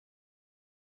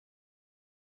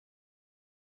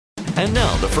And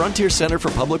now, the Frontier Center for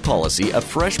Public Policy, a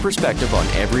fresh perspective on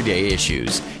everyday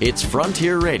issues. It's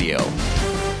Frontier Radio.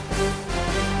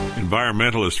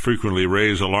 Environmentalists frequently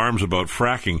raise alarms about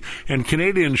fracking, and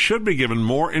Canadians should be given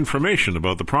more information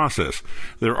about the process.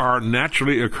 There are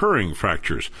naturally occurring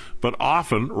fractures, but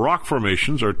often rock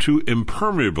formations are too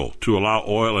impermeable to allow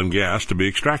oil and gas to be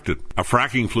extracted. A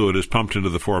fracking fluid is pumped into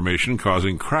the formation,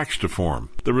 causing cracks to form.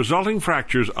 The resulting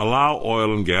fractures allow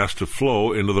oil and gas to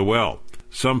flow into the well.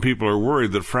 Some people are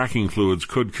worried that fracking fluids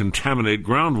could contaminate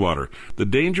groundwater. The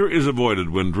danger is avoided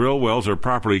when drill wells are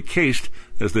properly cased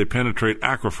as they penetrate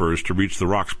aquifers to reach the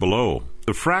rocks below.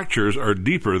 The fractures are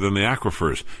deeper than the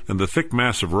aquifers, and the thick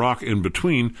mass of rock in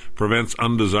between prevents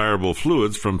undesirable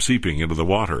fluids from seeping into the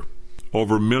water.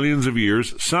 Over millions of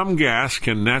years, some gas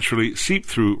can naturally seep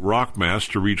through rock mass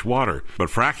to reach water, but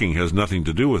fracking has nothing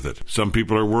to do with it. Some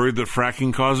people are worried that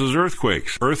fracking causes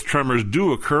earthquakes. Earth tremors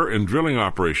do occur in drilling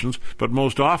operations, but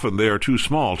most often they are too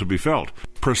small to be felt.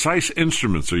 Precise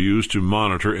instruments are used to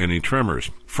monitor any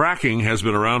tremors. Fracking has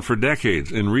been around for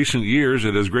decades. In recent years,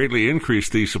 it has greatly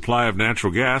increased the supply of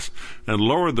natural gas and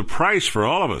lowered the price for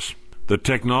all of us. The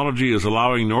technology is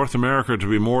allowing North America to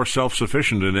be more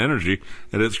self-sufficient in energy,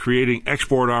 and it's creating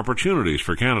export opportunities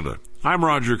for Canada. I'm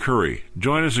Roger Curry.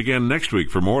 Join us again next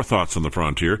week for more thoughts on the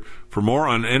frontier. For more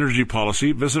on energy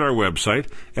policy, visit our website,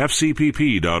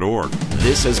 fcpp.org.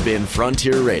 This has been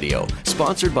Frontier Radio,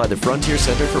 sponsored by the Frontier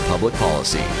Center for Public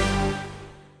Policy.